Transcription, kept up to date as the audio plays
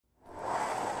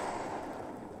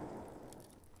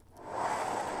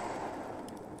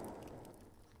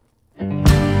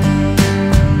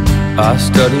I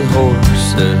study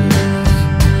horses,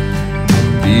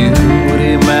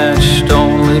 beauty matched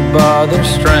only by their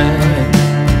strength.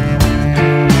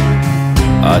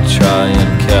 I try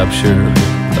and capture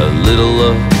a little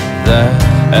of that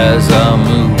as I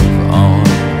move on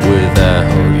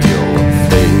without your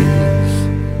face.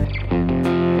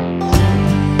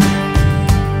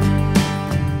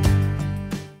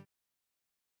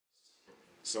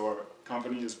 So our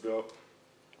company is built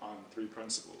on 3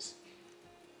 principles,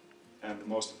 and the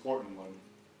most important one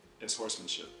is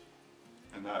horsemanship,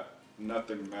 and that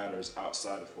nothing matters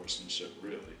outside of horsemanship,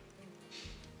 really.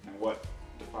 And what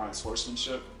defines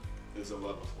horsemanship is a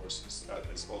love of horses at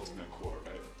its ultimate core,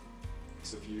 right?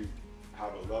 So if you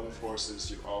have a love of horses,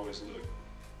 you always look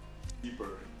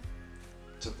deeper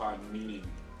to find meaning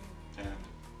and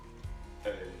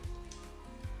a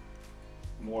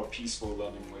more peaceful,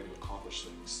 loving way to accomplish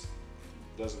things.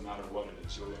 Doesn't matter what it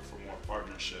is, you'll look for more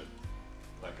partnership,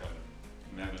 like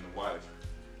a man and a wife,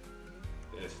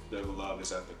 if their love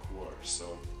is at the core.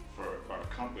 So for our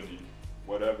company,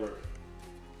 whatever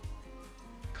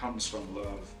comes from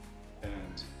love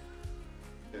and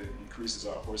it increases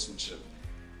our horsemanship,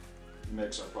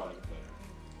 makes our product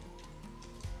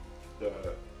better.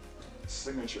 The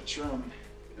signature trim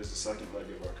is the second leg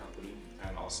of our company,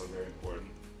 and also very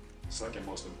important. Second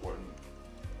most important,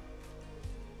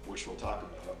 which we'll talk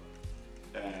about.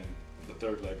 And the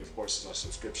third leg, of course, is our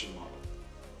subscription model,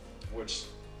 which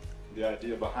the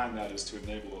idea behind that is to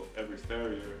enable every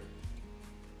farrier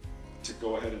to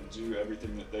go ahead and do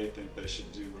everything that they think they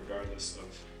should do, regardless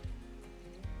of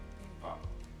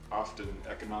often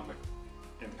economic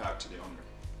impact to the owner.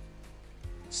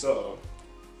 So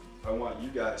I want you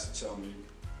guys to tell me,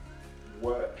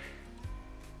 what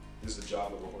is the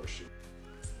job of a horseshoe?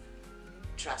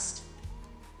 Trust,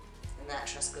 and that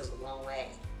trust goes a long way,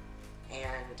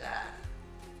 and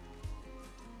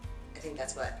I think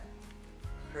that's what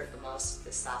hurt the most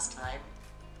this last time,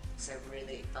 because I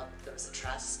really felt that there was a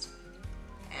trust,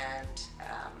 and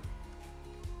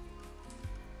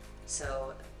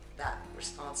so that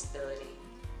responsibility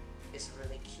is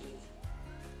really key,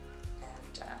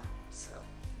 and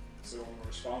So when we're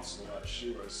responsible as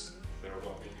shoers, their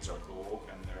well-being is our goal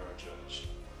and they're our judge.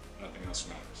 Nothing else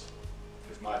matters.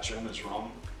 If my trim is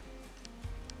wrong,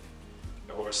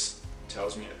 the horse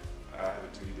tells me I have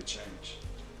a duty to change.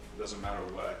 It doesn't matter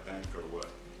what I think or what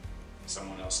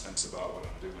someone else thinks about what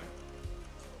I'm doing.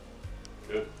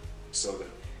 Good. So that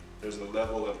there's a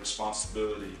level of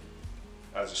responsibility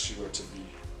as a shoer to be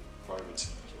part of a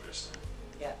team, is what you're saying.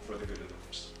 yeah. For the good of the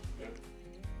horse. Good.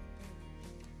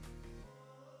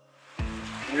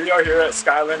 We are here at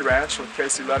Skyland Ranch with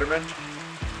Casey Letterman.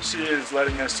 She is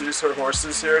letting us use her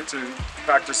horses here to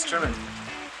practice trimming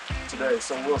today.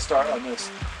 So we'll start on this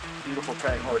beautiful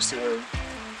praying horse here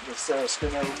with Sarah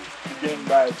Skinner, beginning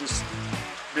by just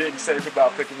being safe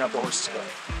about picking up the horse's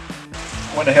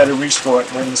foot. I went ahead and reached for it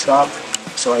when he stopped,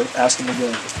 so I asked him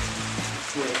again.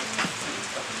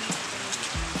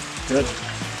 Good.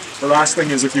 The last thing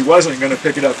is, if he wasn't going to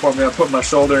pick it up for me, I put my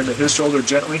shoulder into his shoulder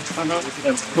gently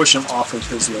and push him off of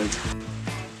his leg.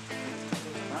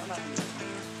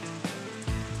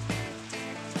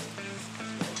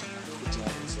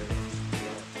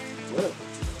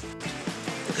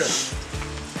 Okay.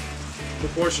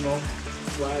 Proportional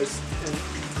wise and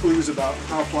clues about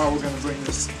how far we're going to bring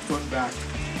this foot back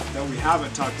that we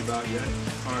haven't talked about yet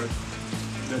are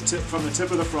the tip, from the tip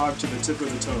of the frog to the tip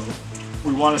of the toe.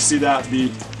 We want to see that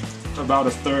be about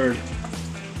a third.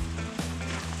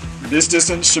 This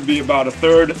distance should be about a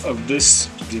third of this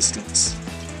distance.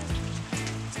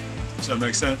 Does that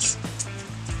make sense?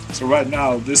 So right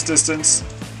now, this distance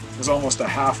is almost a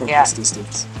half of this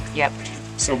distance. Yep.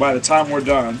 So by the time we're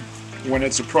done, when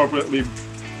it's appropriately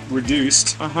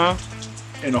reduced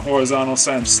in a horizontal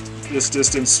sense, this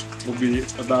distance will be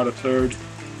about a third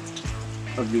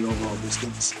of the overall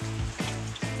distance.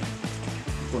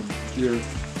 From here.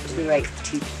 It'll be right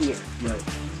to here. Right.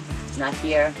 Not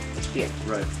here, it's here.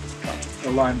 Right.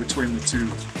 The line between the two.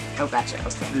 Oh, gotcha.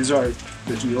 Okay. These are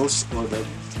the heels, or the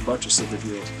buttress of the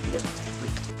heels. Yep.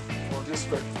 Well, just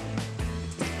for,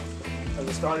 as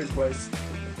a starting place,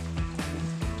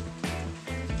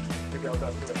 pick out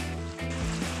that foot.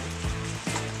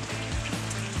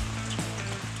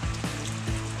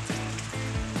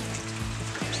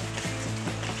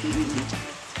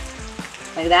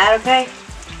 Like that, okay?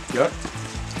 Yep.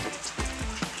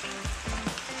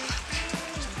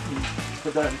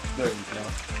 Put that there, you go.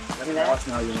 Look at that. Watch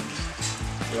now, you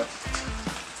Yep.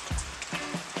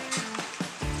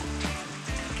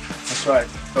 That's right.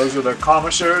 Those are the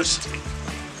commissures.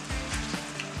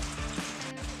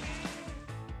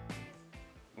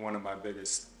 One of my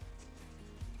biggest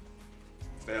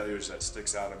failures that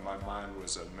sticks out in my mind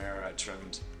was a mare I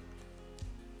trimmed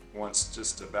once,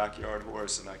 just a backyard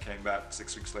horse, and I came back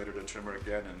 6 weeks later to trim her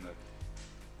again, and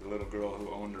the little girl who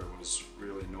owned her was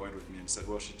really annoyed with me and said,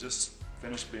 well, she just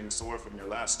finished being sore from your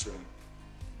last trim.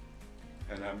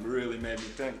 And that really made me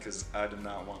think, because I did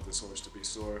not want this horse to be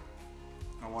sore.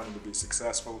 I wanted to be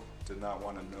successful, did not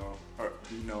want to know or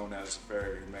be known as a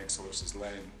farrier who makes horses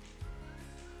lame.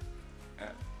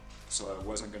 And so I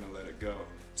wasn't going to let it go.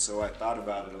 So I thought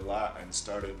about it a lot and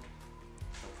started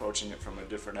approaching it from a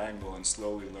different angle and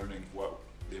slowly learning what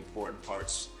the important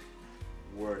parts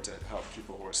were to help keep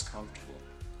a horse comfortable.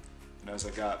 And as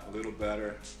I got a little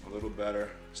better,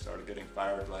 started getting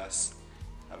fired less,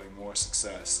 having more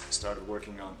success, started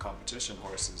working on competition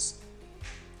horses,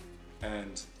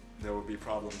 and there would be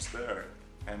problems there.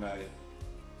 And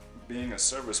being a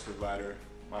service provider,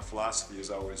 my philosophy has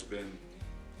always been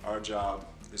our job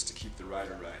is to keep the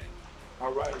rider riding.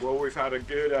 All right, well, we've had a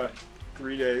good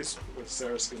 3 days with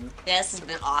Sarah Skinner. Yeah, this has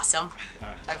been awesome.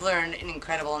 I've learned an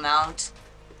incredible amount,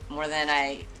 more than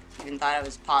I even thought it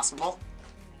was possible.